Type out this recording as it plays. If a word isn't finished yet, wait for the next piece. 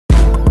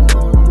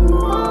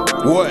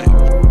What?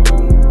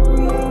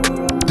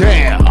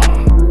 Damn.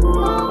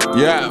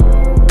 Yeah.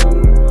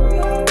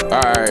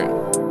 Alright.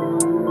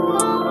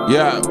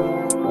 Yeah.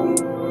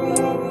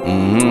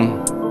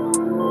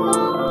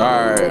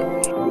 Alright.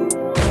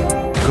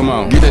 Come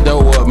on, get that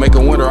dough up, make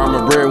a winner, I'm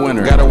a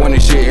breadwinner. Gotta win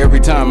this shit every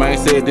time, I ain't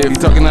said that. He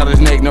talking out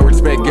his neck, no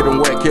respect, get him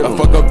wet, kill him. I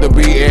fuck up the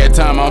beat every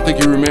time, I don't think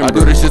you remember. I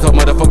do this shit so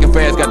motherfucking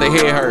fast, got their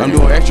head hurt. I'm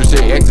doing extra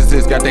shit,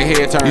 exorcist, got their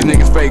head turned. These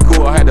niggas fake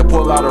cool, I had to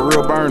pull out a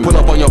real burner. Pull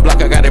up on your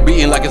block, I got it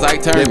beating like it's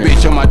Ike Turner. That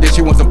bitch on my dick,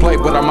 she wants to play,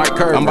 but I might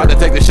curve. I'm about to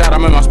take the shot,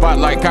 I'm in my spot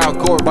like Kyle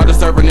Korver. About to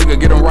serve a nigga,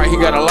 get him right, he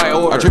got a light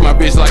order. I treat my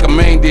bitch like a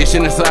main dish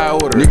in the side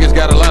order. Niggas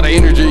got a lot of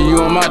energy,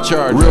 you on my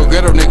charge. Real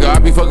ghetto nigga, I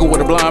be fucking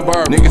with a blind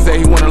barb. Niggas say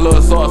he want a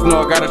little sauce,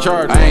 no I got a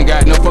charge. I ain't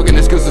got no fucking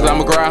excuses,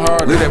 I'ma grind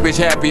hard. Leave that bitch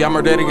happy, I'm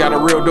her daddy, got a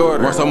real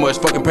daughter. Run so much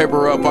fucking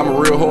paper up, I'm a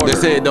real whore. They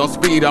said don't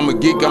speed, I'm a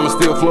geek, I'ma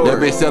steal floor. That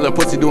bitch selling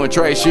pussy, doing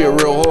trade, she a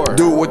real whore.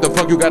 Dude, what the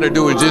fuck you gotta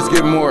do and just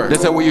get more.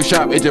 That's how when you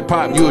shop, it just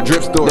pop, you a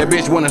drip store. That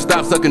bitch wanna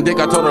stop sucking dick,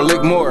 I told her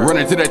lick more.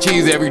 Running to that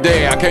cheese every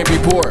day, I can't be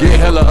poor. Get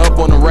hella up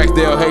on the racks,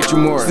 they'll hate you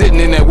more. Sitting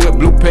in that whip,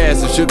 blue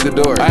pass and shook the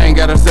door. I ain't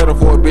gotta settle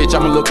for a bitch,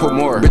 I'ma look for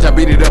more. Bitch, I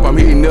beat it up, I'm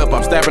heating up,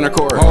 I'm stabbing her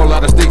cord. Whole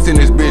lot of sticks in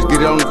this bitch,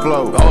 get it on the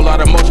floor. Whole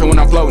lot of motion when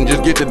I'm floating,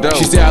 just get the dough.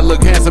 She said I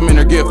look handsome in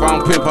her gift, I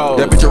don't pimp hoes.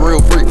 That bitch a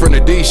real freak from the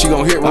D, she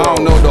gon' hit roll. I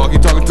don't know dog, you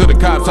talking to the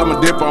cops, I'ma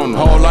dip on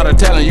them. Whole lot of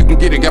talent, you can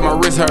get it, got my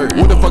wrist hurt.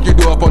 What the fuck you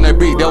do up on that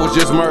beat, that was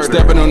just murder.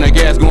 Stepping on that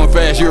gas, going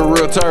fast, you a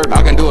real turd.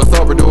 I can do it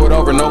sober, do it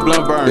over, no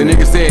blunt burn. The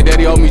nigga said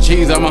daddy owe me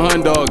cheese, I'm a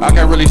hun dog. I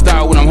can't really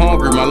style when I'm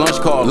hungry, my lunch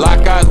call.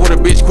 Lock eyes with a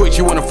bitch quick,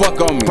 she wanna fuck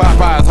on me.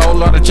 Popeyes, whole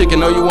lot of chicken,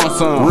 know you want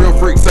some. Real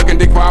freak, sucking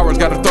dick for hours,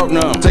 got a throat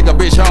numb. Take a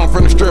bitch home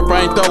from the strip,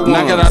 I ain't throw one.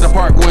 Knock it out the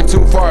park, going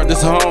too far,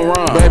 this a home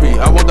run. Baby,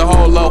 I want the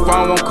whole loaf,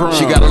 I don't want crumb.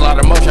 She got a lot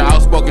of motion,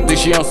 outspoken, think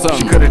she on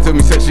something. She cut it to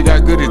me, said she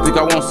got goodies, think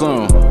I want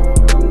some.